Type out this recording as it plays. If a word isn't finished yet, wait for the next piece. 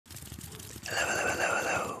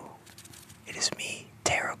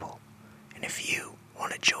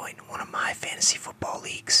fantasy football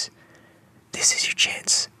leagues, this is your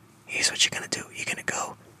chance. Here's what you're gonna do. You're gonna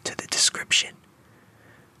go to the description,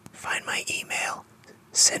 find my email,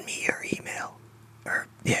 send me your email, or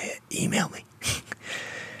email me.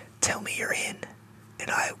 Tell me you're in, and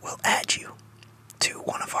I will add you to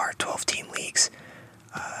one of our 12-team leagues.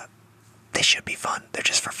 They should be fun. They're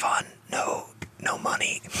just for fun. No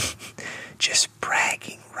money. Just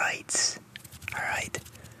bragging rights. Alright.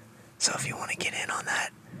 So if you want to get in on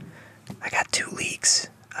that, I got 2 leagues.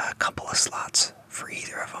 A couple of slots for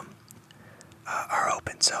either of them are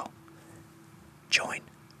open, so join.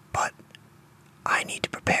 But I need to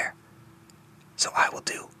prepare. So I will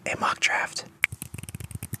do a mock draft.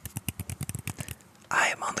 I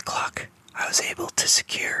am on the clock. I was able to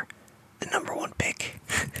secure the number 1 pick.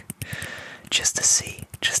 just to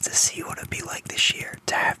see what it'd be like this year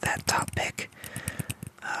to have that top pick.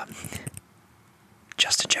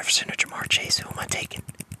 Justin Jefferson or Jamar Chase, who am I taking?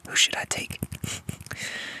 Who should I take?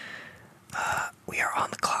 We are on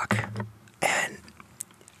the clock, and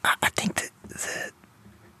I think that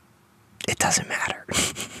it doesn't matter.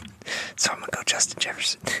 So I'm gonna go Justin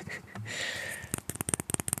Jefferson.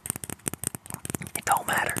 It don't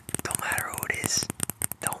matter who it is.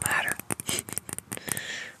 Don't matter.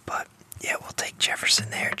 But yeah, we'll take Jefferson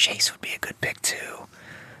there. Chase would be a good pick too.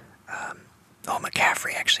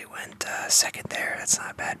 McCaffrey actually went second there. That's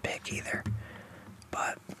not a bad pick either.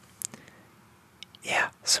 But yeah,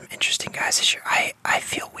 some interesting guys this year. I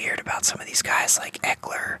feel weird about some of these guys like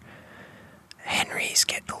Eckler. Henry's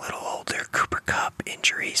getting a little older. Cooper Kupp,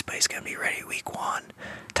 injuries, but he's going to be ready week 1.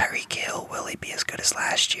 Tyreek Hill, will he be as good as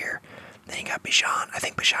last year? Then you got Bijan. I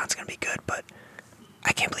think Bijan's going to be good, but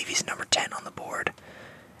I can't believe he's number 10 on the board.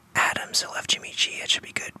 Adams, who left Jimmy G, it should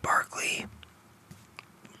be good. Barkley,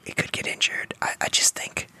 he could get injured. I just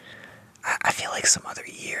think, I feel like some other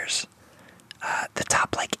years, the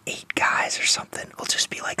top 8 guys or something will just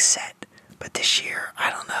be set. But this year, I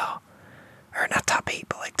don't know. Or not top 8,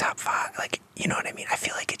 but top 5. You know what I mean? I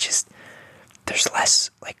feel like it just, there's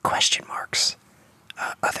less question marks.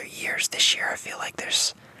 Other years, this year I feel like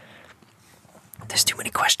there's too many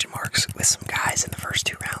question marks with some guys in the first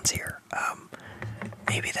 2 rounds here.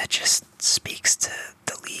 Maybe that just speaks to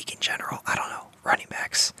the league in general. I don't know. Running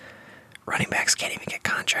backs can't even get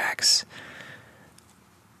contracts.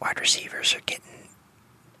 Wide receivers are getting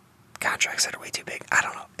contracts that are way too big. I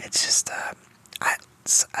don't know. It's just,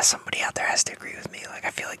 somebody out there has to agree with me. I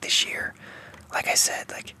feel like this year, like I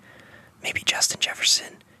said, maybe Justin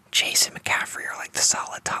Jefferson, Chase, and McCaffrey are the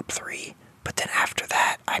solid top 3. But then after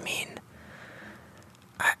that, I mean,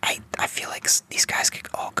 I feel like these guys could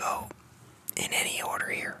all go in any order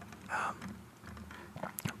here.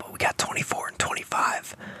 But we got 24 and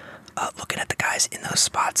 25. Looking at the guys in those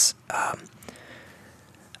spots,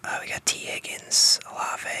 we got T. Higgins,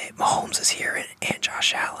 Olave, Mahomes is here, and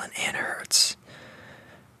Josh Allen, and Hurts.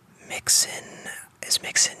 Is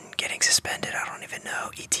Mixon getting suspended? I don't even know.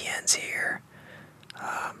 ETN's here.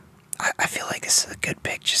 I feel like this is a good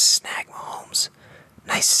pick. Just snag Mahomes.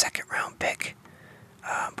 Nice second round pick.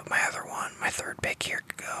 But my third pick here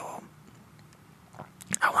could go.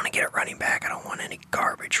 I want to get a running back. I don't want any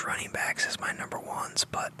garbage running backs as my number 1s,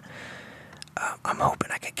 but I'm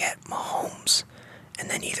hoping I could get Mahomes and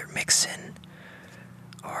then either Mixon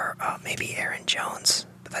or maybe Aaron Jones.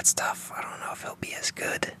 But that's tough. I don't know if he'll be as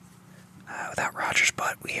good without Rodgers,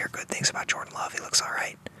 but we hear good things about Jordan Love. He looks all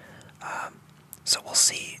right. So we'll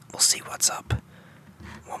see. We'll see what's up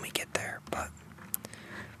when we get there. But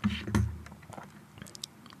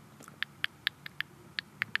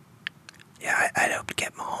yeah, I'd hope to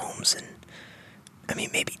get Mahomes and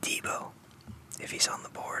maybe Debo if he's on the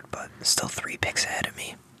board, but still 3 picks ahead of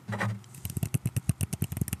me.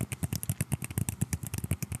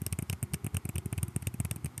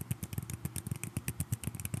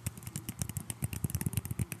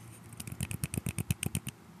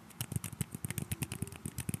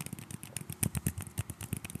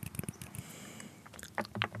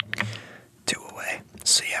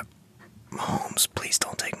 So yeah, Mahomes, please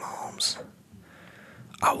don't take Mahomes.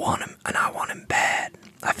 I want him, and I want him bad.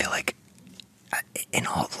 I feel like in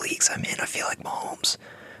all the leagues I'm in, I feel like Mahomes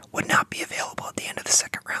would not be available at the end of the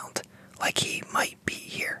second round, like he might be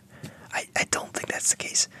here. I don't think that's the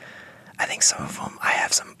case. I think some of them, I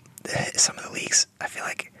have some of the leagues, I feel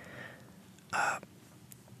like,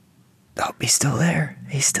 he's still there.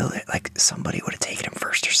 He's still there. Somebody would have taken him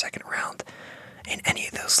first or second round in any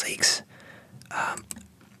of those leagues.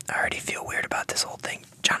 I already feel weird about this whole thing.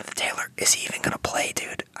 Jonathan Taylor, is he even gonna play,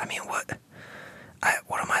 dude?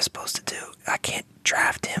 What am I supposed to do? I can't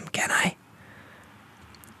draft him, can I?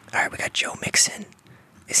 Alright, we got Joe Mixon.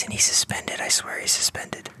 Isn't he suspended? I swear he's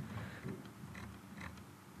suspended.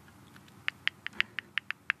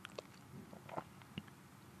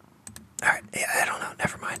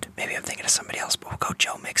 I'm thinking of somebody else, but we'll go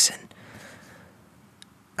Joe Mixon.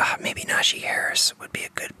 Maybe Najee Harris would be a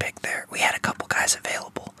good pick there. We had a couple guys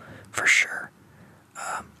available, for sure.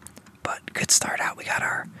 But good start out. We got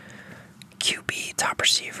our QB, top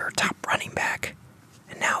receiver, top running back.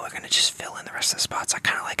 And now we're going to just fill in the rest of the spots. I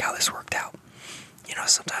kind of like how this worked out. You know,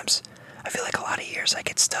 sometimes I feel like a lot of years I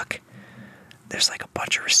get stuck. There's like a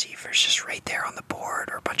bunch of receivers just right there on the board,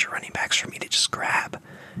 or a bunch of running backs for me to just grab.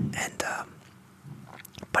 And,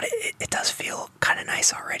 but it does feel kind of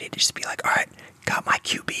nice already to just be like, all right, got my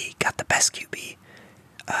QB, got the best QB,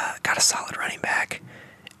 got a solid running back,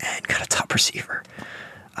 and got a top receiver.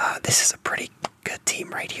 This is a pretty good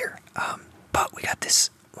team right here. But we got this,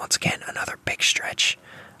 once again, another big stretch,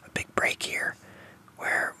 a big break here,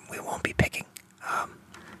 where we won't be picking.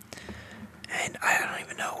 And I don't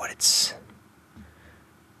even know what it's...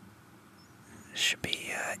 Should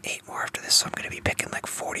be 8 more after this, so I'm going to be picking like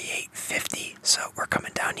 48, 50. So we're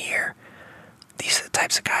coming down here. These are the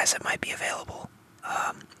types of guys that might be available.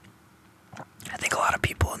 I think a lot of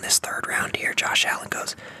people in this third round here, Josh Allen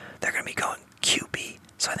goes, they're going to be going QB.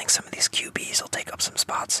 So I think some of these QBs will take up some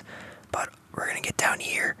spots. But we're going to get down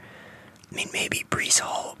here. I mean, maybe Breece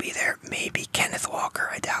Hall will be there. Maybe Kenneth Walker.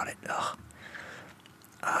 I doubt it. Ugh.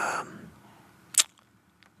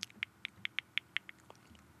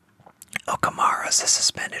 Oh, Kamara's the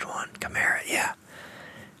suspended one. Kamara, yeah.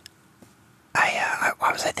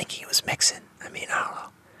 Why was I thinking it was Mixon? I mean, I don't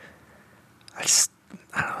know.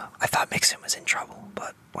 I don't know. I thought Mixon was in trouble,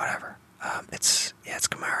 but whatever. It's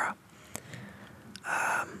Kamara.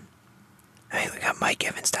 I mean, we got Mike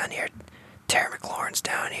Evans down here. Terry McLaurin's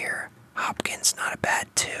down here. Hopkins, not a bad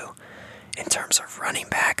two. In terms of running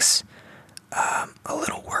backs, a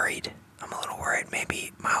little worried. I'm a little worried.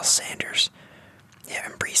 Maybe Miles Sanders. Yeah,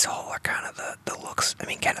 and Breece Hall are kind of the looks. I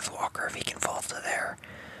mean, Kenneth Walker, if he can fall to there,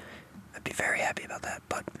 I'd be very happy about that.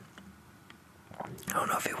 But I don't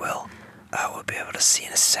know if he will. We'll be able to see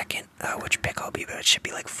in a second which pick I'll be, but it should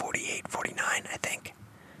be like 48, 49, I think.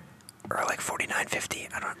 Or like 49, 50.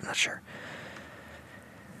 I'm not sure.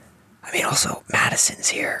 I mean, also, Madison's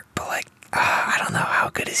here, but like, I don't know, how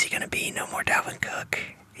good is he going to be? No more Dalvin Cook.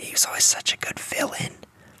 He was always such a good fill-in.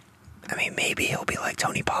 I mean, maybe he'll be like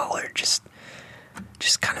Tony Pollard, just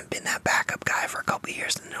kind of been that backup guy for a couple of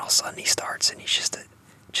years, and then all of a sudden he starts and he's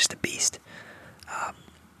just a beast.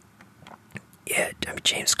 Yeah, I mean,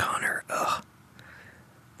 James Conner,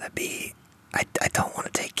 that'd be, I don't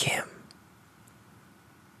want to take him.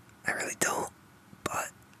 I really don't, but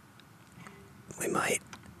we might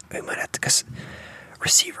have to, because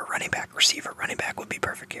receiver, running back would be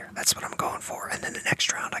perfect here. That's what I'm going for. And then the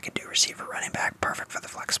next round I can do receiver, running back, perfect for the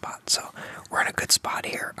flex spot. So we're in a good spot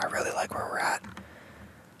here. I really like where we're at.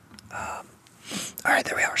 Alright,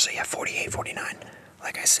 there we are. So yeah, 48, 49,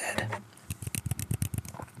 like I said.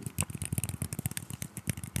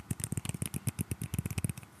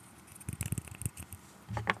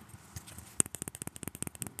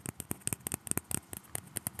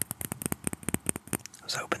 I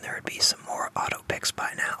was hoping there would be some more auto picks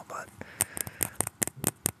by now, but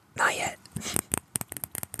not yet.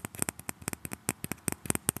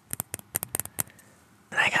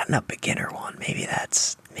 And I got a beginner one. Maybe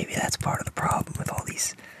that's part of the problem with all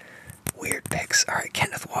these weird picks. Alright,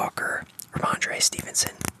 Kenneth Walker, Ramondre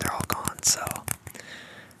Stevenson, they're all gone, so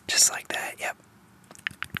just like that, yep.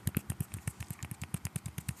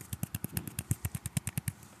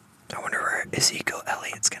 I wonder where Ezekiel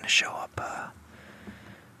Elliott's gonna show up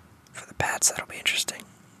for the Pats. That'll be interesting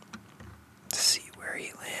to see where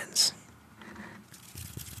he lands.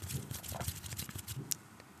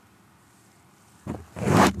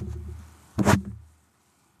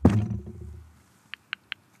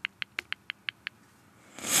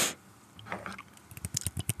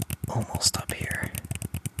 Almost up here.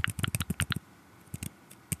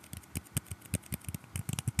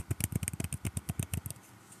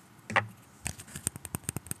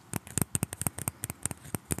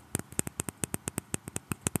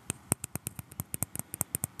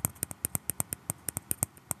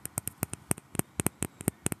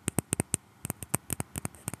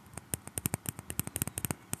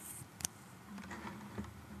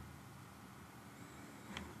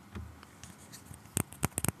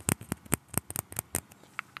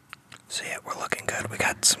 So yeah, we're looking good. We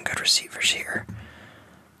got some good receivers here.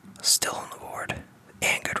 Still on the board.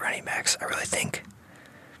 And good running backs. I think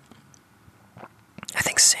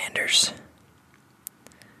Sanders.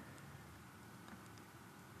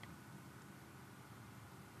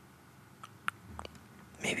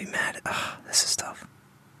 Maybe Matt. This is tough.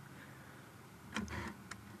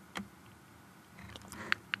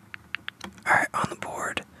 Alright, on the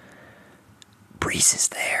board. Breece is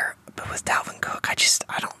there. with Dalvin Cook, I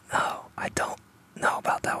don't know. I don't know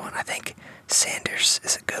about that one. I think Sanders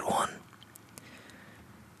is a good one.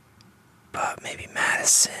 But maybe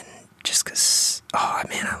Madison, just because... Oh,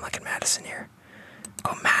 man, I'm liking Madison here.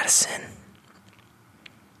 Go Madison.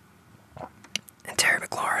 And Terry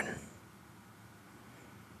McLaurin.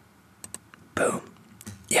 Boom.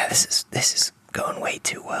 Yeah, this is going way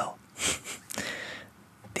too well.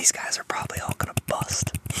 These guys are probably all gonna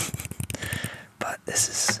bust. But this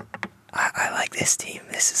is... I like this team.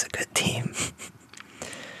 This is a good team.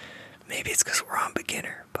 Maybe it's because we're on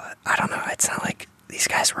beginner, but I don't know. It's not like these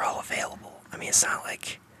guys were all available. I mean, it's not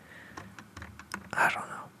like... I don't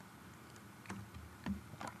know.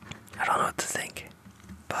 I don't know what to think.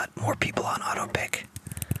 But more people on auto pick.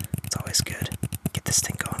 It's always good. Get this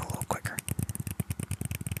thing going a little quicker.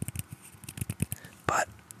 But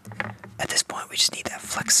at this point, we just need that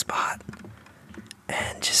flex spot.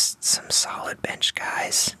 And just some solid bench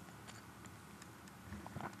guys.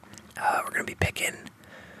 We're going to be picking,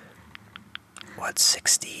 what,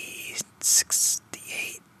 60,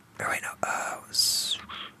 68, or wait, no,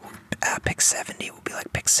 pick 70, will be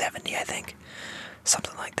like pick 70, I think,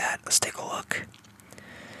 something like that. Let's take a look.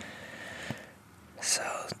 So,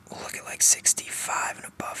 we'll look at like 65 and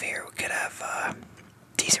above here. We could have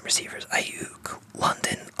decent receivers. Ayuk,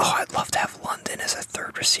 London. Oh, I'd love to have London as a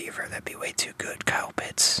third receiver. That'd be way too good. Kyle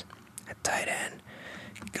Pitts at tight end.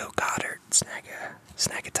 Go Goddard, snag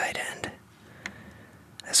a tight end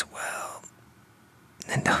as well.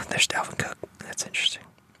 And there's Dalvin Cook. That's interesting.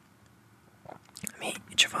 I mean,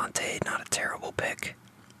 Javonte, not a terrible pick.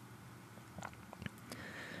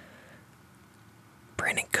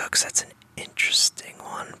 Brandon Cooks, that's an interesting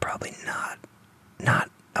one. Probably not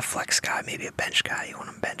a flex guy, maybe a bench guy. You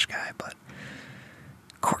want a bench guy, but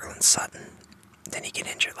Cortland Sutton. Didn't he get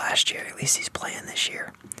injured last year? At least he's playing this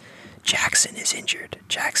year. Jackson is injured.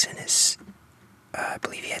 Jackson is, I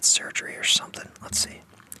believe he had surgery or something. Let's see.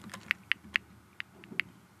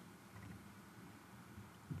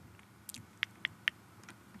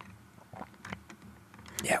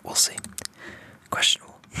 Yeah, we'll see.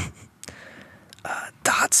 Questionable.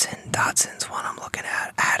 Dodson's one I'm looking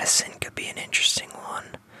at. Addison could be an interesting one.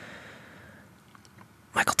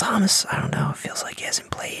 Michael Thomas, I don't know. It feels like he hasn't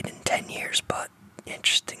played in 10 years, but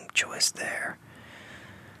interesting choice there.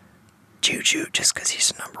 Juju, just because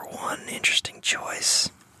he's number one, interesting choice.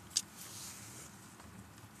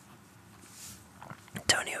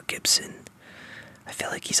 Antonio Gibson, I feel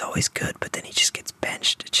like he's always good, but then he just gets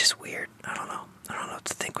benched. It's just weird. I don't know what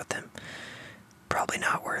to think with him. Probably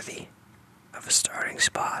not worthy of a starting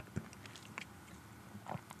spot.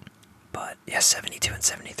 But, yeah, 72 and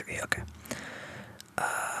 73, okay.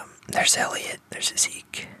 There's Elliott, there's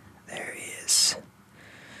Zeke, there he is.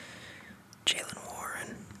 Jalen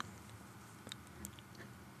Warren.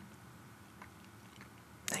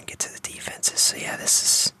 Then get to the defenses. So yeah,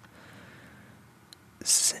 this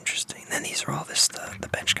is interesting. Then these are all the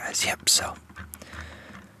bench guys. Yep. So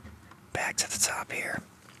back to the top here.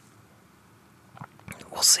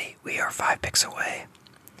 We'll see. We are 5 picks away.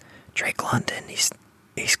 Drake London.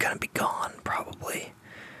 He's gonna be gone probably.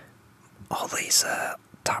 All these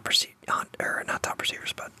top receivers, or not top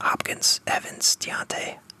receivers, but Hopkins, Evans,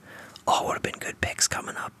 Deontay. All would have been good picks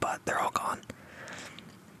coming up, but they're all gone.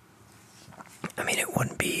 I mean, it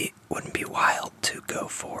wouldn't be wild to go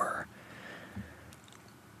for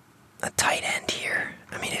a tight end here.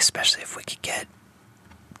 I mean, especially if we could get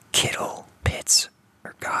Kittle, Pitts,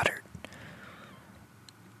 or Goddard.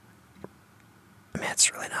 I mean,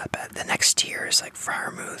 it's really not bad. The next tier is like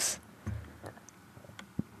Freiermuth,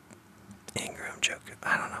 Ingram, Joker.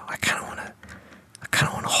 I don't know. I kind of want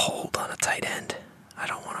to hold on a tight end. I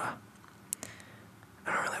don't really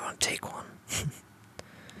want to take one.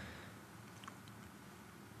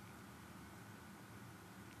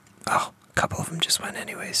 Oh, a couple of them just went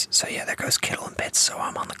anyways. So yeah, there goes Kittle and Pitts, so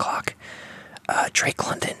I'm on the clock. Drake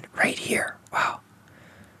London, right here. Wow.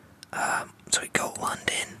 So we go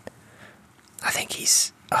London. I think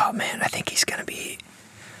he's gonna be...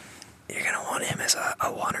 You're gonna want him as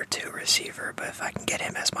a 1 or 2 receiver, but if I can get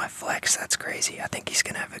him as my flex, that's crazy. I think he's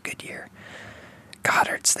gonna have a good year.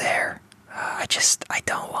 Goddard's there. I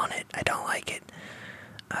don't want it. I don't like it.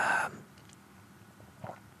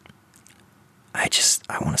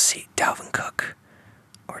 I want to see Dalvin Cook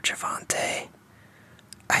or Javonte.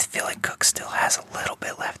 I feel like Cook still has a little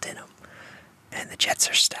bit left in him, and the Jets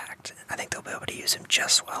are stacked. I think they'll be able to use him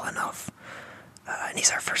just well enough. And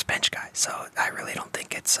he's our first bench guy, so I really don't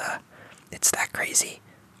think it's that crazy.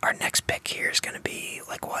 Our next pick here is going to be,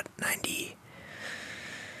 like, what, 90,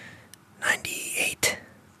 98?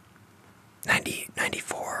 90,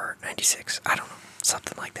 94, 96, I don't know,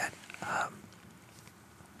 something like that.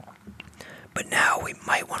 But now we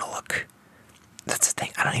might want to look. That's the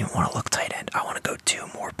thing. I don't even want to look tight end. I want to go 2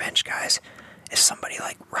 more bench guys. If somebody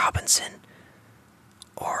like Robinson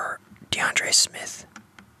or DeAndre Smith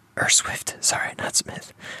or Swift, sorry, not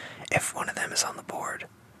Smith. If one of them is on the board,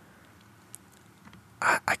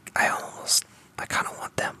 I kind of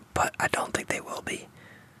want them, but I don't think they will be.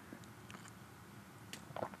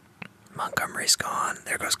 Montgomery's gone.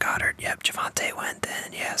 There goes Goddard. Yep, Javonte went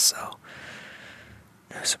then. Yeah, so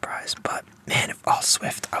no surprise. But man, if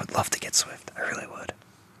Swift, I would love to get Swift. I really would.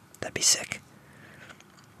 That'd be sick.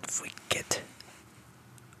 If we get,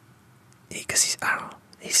 because I don't know.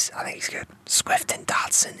 I think he's good. Swift and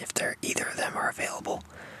Dotson, if either of them are available,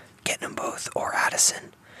 getting them both, or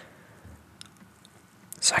Addison.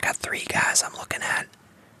 So I got 3 guys I'm looking at,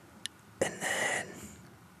 and then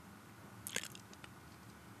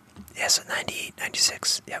yeah, so 98,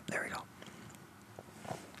 96. Yep, there we go.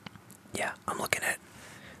 Yeah, I'm looking at.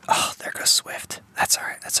 Oh, there goes Swift. That's all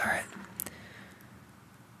right. That's all right.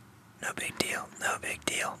 No big deal. No big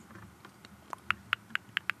deal.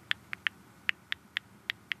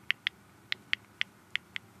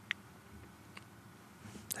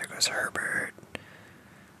 There goes Herbert.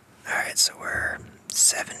 Alright, so we're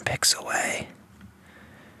 7 picks away.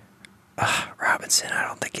 Robinson, I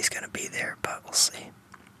don't think he's going to be there, but we'll see.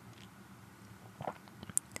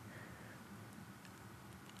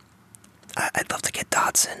 I'd love to get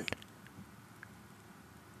Dotson.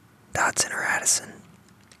 Dotson or Addison.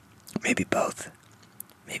 Maybe both.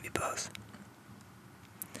 Maybe both.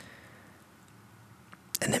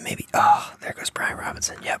 And then maybe, there goes Brian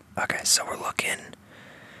Robinson. Yep, okay, so we're looking.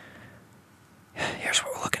 Here's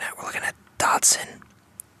what we're looking at. We're looking at Dotson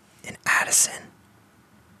and Addison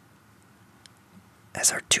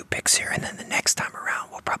as our 2 picks here, and then the next time around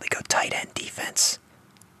we'll probably go tight end defense.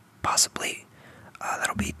 Possibly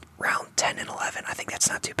that'll be round 10 and 11. I think that's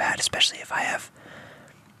not too bad, especially if I have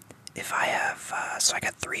so I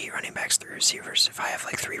got 3 running backs, 3 receivers. If I have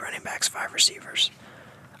like 3 running backs, 5 receivers,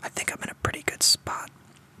 I think I'm in a pretty good spot.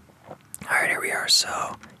 Alright, here we are.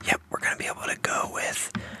 So yep, we're gonna be able to go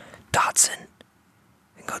with Dotson.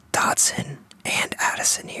 And go Dotson and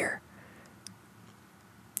Addison here.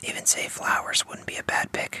 Even Zay Flowers wouldn't be a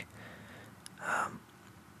bad pick.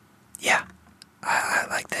 Yeah, I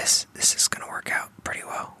like this. This is gonna work out pretty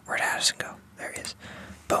well. Where'd Addison go? There he is.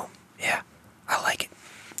 Boom. Yeah, I like it.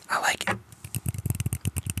 I like it.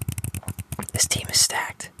 This team is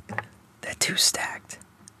stacked. They're too stacked.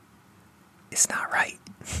 It's not right.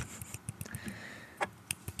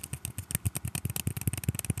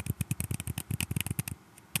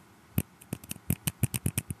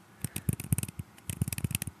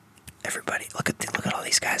 Everybody, look at all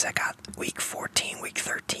these guys I got. Week 14, week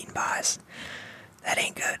 13 buys. That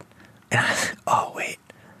ain't good. And oh wait,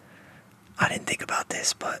 I didn't think about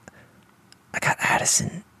this, but I got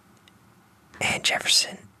Addison and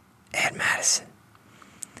Jefferson and Madison.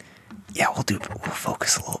 Yeah, we'll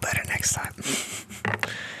focus a little better next time.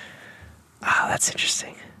 That's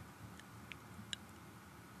interesting.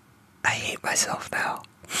 I hate myself now.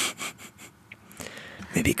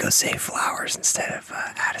 Maybe go Zay Flowers instead of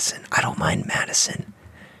Addison. I don't mind Madison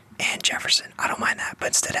and Jefferson. I don't mind that, but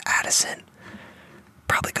instead of Addison,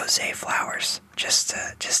 probably go Zay Flowers just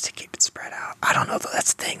to keep it spread out. I don't know though.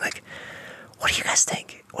 That's the thing. Like, what do you guys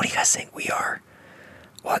think? What do you guys think? We are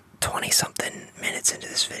 20-something minutes into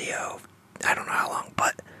this video. I don't know how long,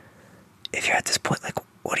 but if you're at this point, like,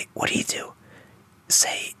 what do you do?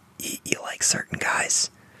 Say you like certain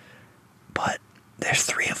guys, but there's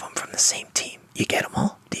 3 of them from the same team. You get them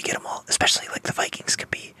all? Do you get them all? Especially like the Vikings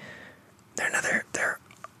could be. They're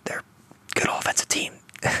good offensive team.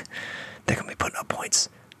 They're gonna be putting up points.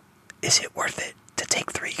 Is it worth it to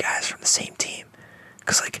take 3 guys from the same team?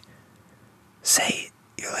 Because like, say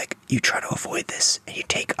you try to avoid this and you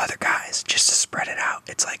take other guys just to spread it out.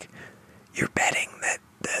 It's like you're betting that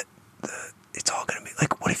it's all gonna be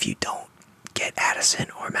like. What if you don't get Addison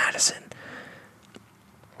or Madison?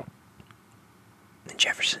 And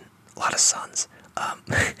Jefferson, a lot of sons.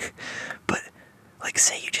 But like,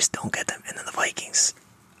 say you just don't get them, and then the Vikings,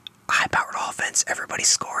 high-powered offense, everybody's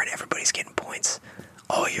scoring, everybody's getting points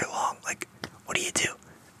all year long. Like, what do you do?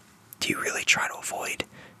 Do you really try to avoid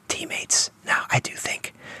teammates? Now, I do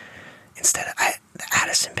think instead of the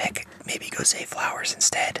Addison pick, maybe go Zay Flowers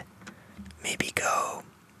instead. Maybe go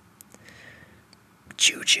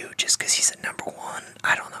Juju just because he's at number 1.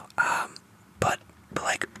 I don't know. But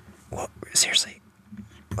like, well, seriously,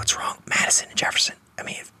 what's wrong? Madison and Jefferson. I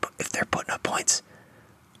mean, if they're putting up points,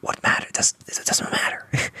 what matter? It doesn't matter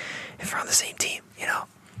if we're on the same team, you know.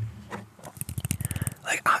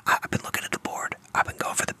 Like, I've been looking at the board. I've been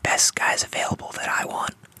going for the best guys available that I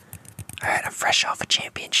want. Alright, I'm fresh off a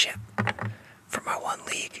championship for my one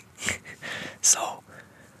league. So,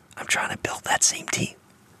 I'm trying to build that same team.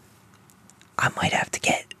 I might have to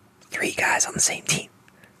get 3 guys on the same team.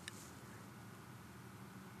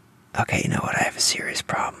 Okay, you know what? I have a serious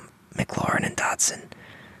problem. McLaurin and Dotson.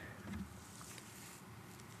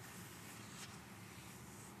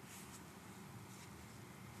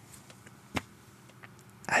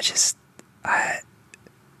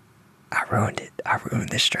 I ruined it. I ruined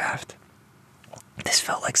this draft. This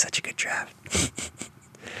felt like such a good draft.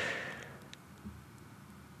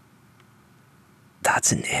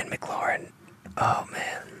 Dotson and McLaurin. Oh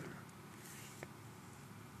man.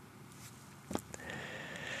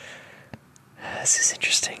 This is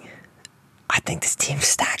interesting. I think this team's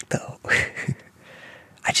stacked though.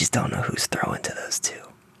 I just don't know who's throwing to those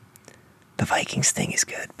two. The Vikings thing is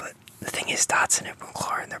good, but the thing is Dotson and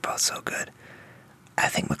McLaurin, they're both so good. I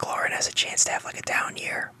think McLaurin has a chance to have like a down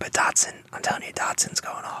year, but Dotson, I'm telling you, Dotson's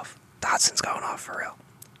going off. Dotson's going off for real.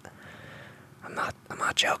 I'm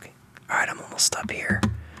not joking. Alright, I'm almost up here.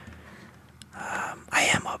 I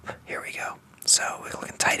am up. Here we go. So we're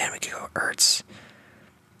looking tight end, we can go Ertz.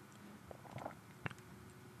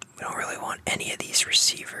 We don't really want any of these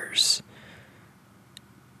receivers.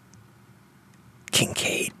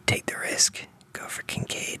 Kincaid, take the risk. Go for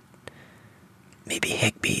Kincaid. Maybe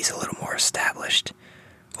Higbee's a little more established.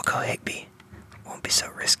 We'll go Higbee. Won't be so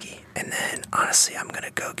risky. And then, honestly, I'm going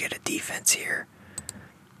to go get a defense here.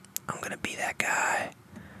 I'm going to be that guy.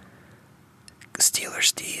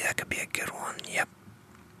 Steelers D, that could be a good one. Yep.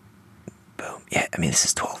 Boom. Yeah, I mean, this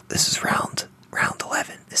is 12. This is round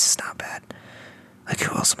 11. This is not bad. Like,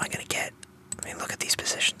 who else am I going to get? I mean, look at these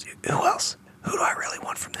positions. Who else? Who do I really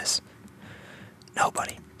want from this?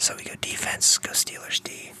 Nobody. So we go defense, go Steelers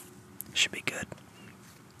D. Should be good.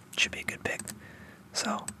 Should be a good pick.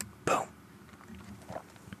 So, boom.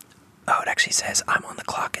 Oh, it actually says I'm on the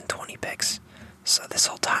clock in 20 picks. So this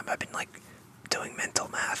whole time I've been, like, doing mental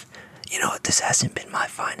math. You know what? This hasn't been my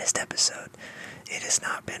finest episode. It has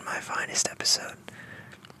not been my finest episode.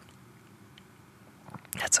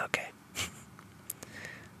 That's okay.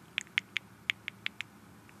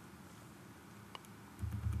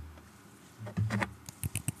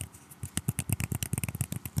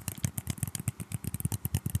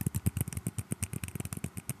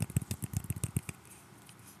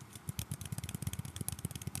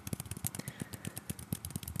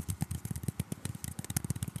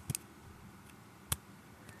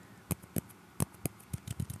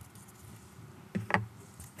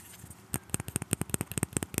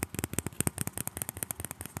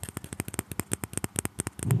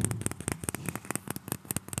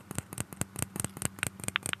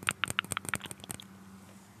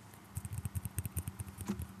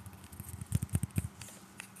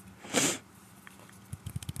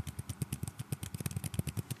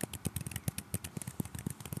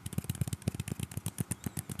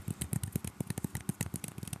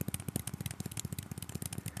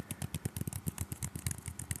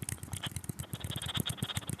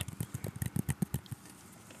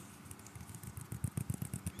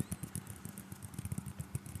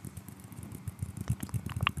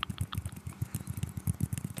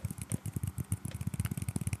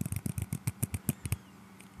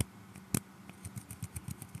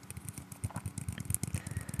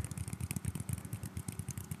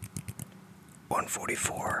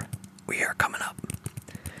 144. We are coming up.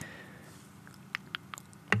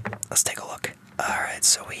 Let's take a look. Alright,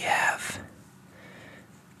 so we have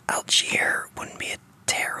Algier. Wouldn't be a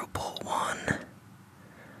terrible one.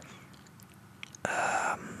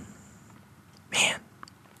 Man.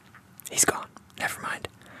 He's gone. Never mind.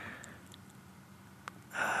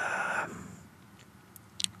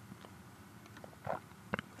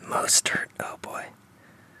 Mostert. Oh boy.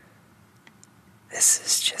 This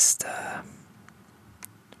is just,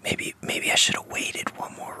 maybe I should have waited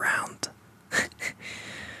one more round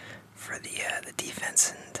for the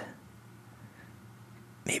defense and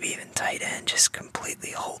maybe even tight end. Just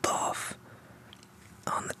completely hold off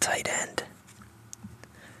on the tight end.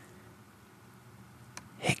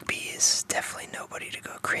 Higbee is definitely nobody to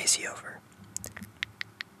go crazy over.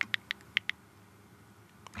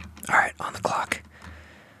 Alright, on the clock.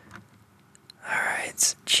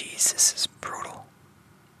 Alright, jeez, this is brutal.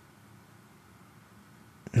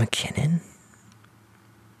 McKinnon?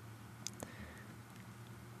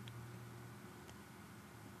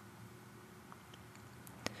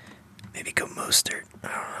 Maybe go Mostert. I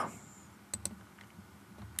don't know.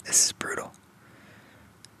 This is brutal.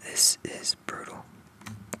 This is brutal.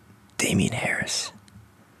 Damian Harris.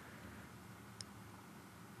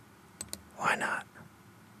 Why not?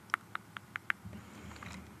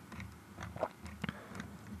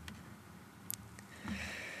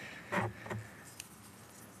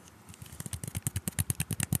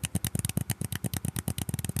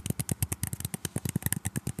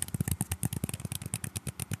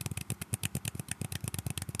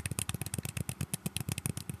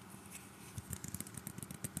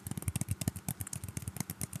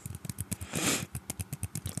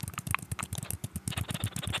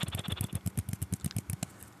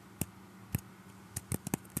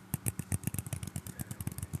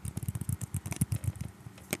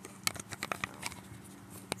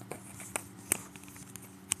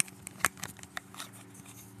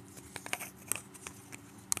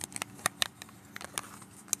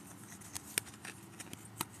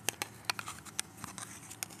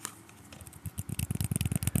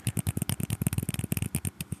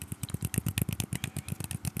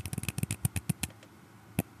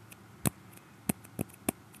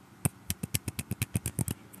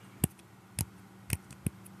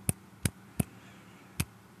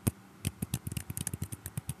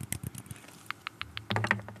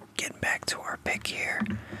 Getting back to our pick here.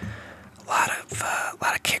 A lot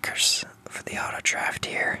of kickers for the auto draft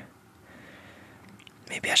here.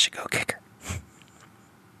 Maybe I should go kicker.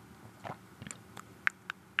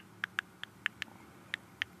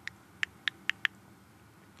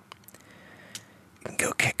 You can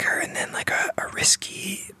go kicker and then like a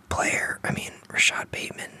risky player. I mean, Rashad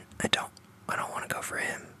Bateman. I don't want to go for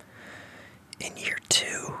him in year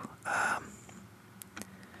 2.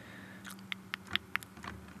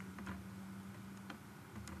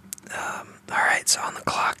 Alright, so on the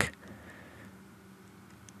clock.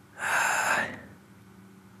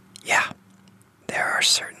 Yeah, there are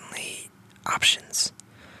certainly options.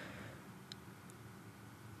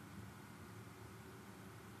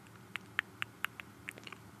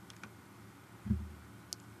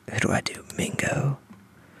 Who do I do? Mingo.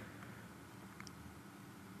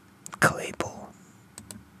 Claypool.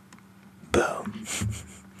 Boom.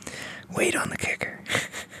 Wait on the kicker.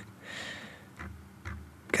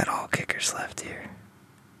 Got all kickers left here.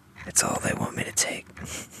 It's all they want me to take.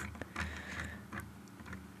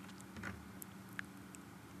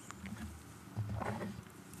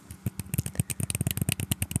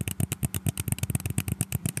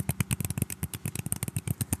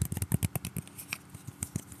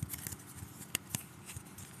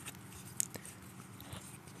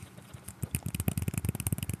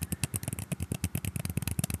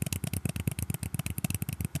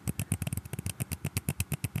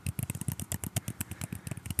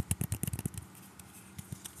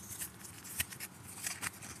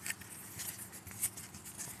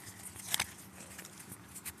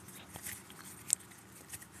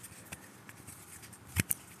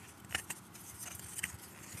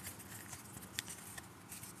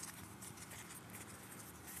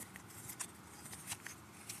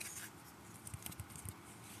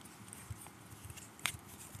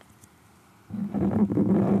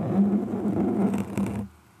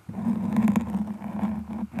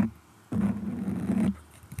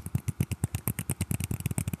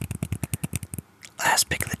 Last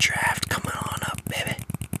pick of the draft coming on up, baby.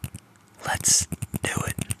 Let's do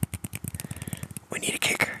it. We need a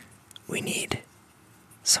kicker. We need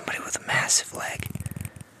somebody with a massive leg.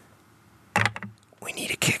 We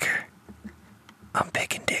need a kicker. I'm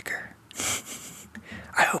picking Dicker.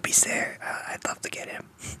 I hope he's there. I'd love to get him.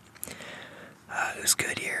 Who's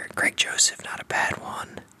good here? Greg Joseph, not a bad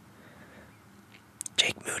one.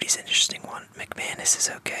 Jake Moody's an interesting one. McManus is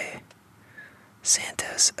okay.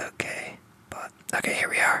 Santos, okay. But, okay, here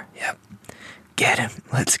we are. Yep. Get him.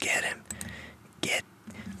 Let's get him. Get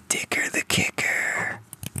Dicker the kicker.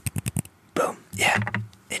 Boom. Yeah.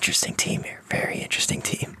 Interesting team here. Very interesting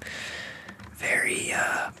team. Very,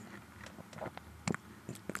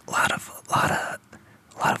 lot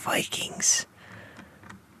of Vikings.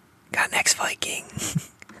 Got an ex-Viking.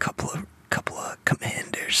 couple of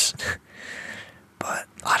Commanders. But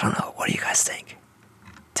I don't know. What do you guys think?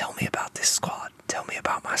 Tell me about this squad. Tell me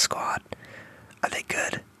about my squad. Are they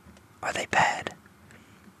good? Are they bad?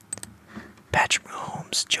 Patrick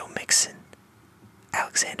Mahomes, Joe Mixon,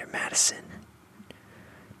 Alexander Madison,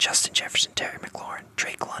 Justin Jefferson, Terry McLaurin,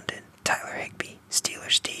 Drake London, Tyler Higbee,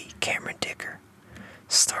 Steelers D, Cameron Dicker.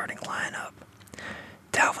 Starting lineup: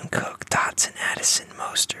 Dalvin Cook, Dotson, Addison,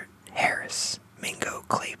 Mostert, Harris, Mingo,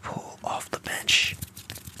 Claypool. Off the bench.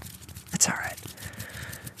 It's alright.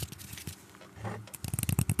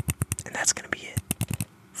 And that's going to be it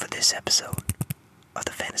for this episode of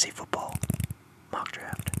the Fantasy Football Mock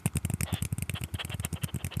Draft.